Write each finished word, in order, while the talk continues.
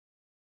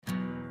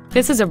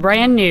This is a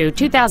brand new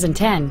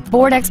 2010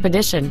 Ford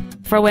Expedition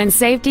for when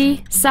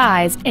safety,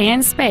 size,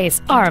 and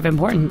space are of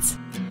importance.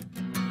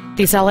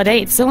 The solid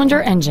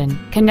 8-cylinder engine,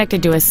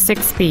 connected to a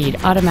 6-speed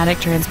automatic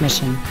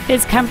transmission,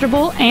 is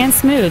comfortable and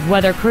smooth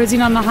whether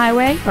cruising on the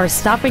highway or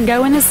stop and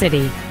go in the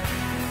city.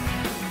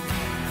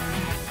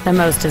 The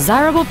most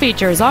desirable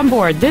features on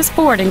board this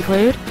Ford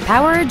include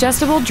power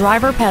adjustable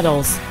driver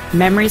pedals,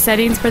 memory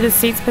settings for the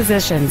seat's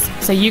positions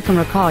so you can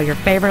recall your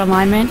favorite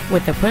alignment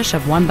with the push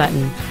of one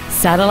button,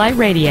 satellite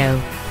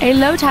radio, a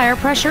low tire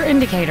pressure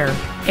indicator,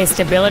 a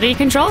stability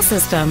control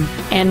system,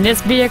 and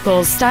this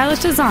vehicle's stylish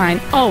design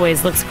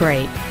always looks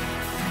great.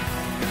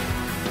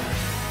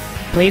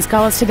 Please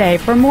call us today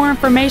for more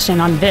information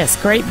on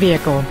this great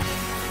vehicle.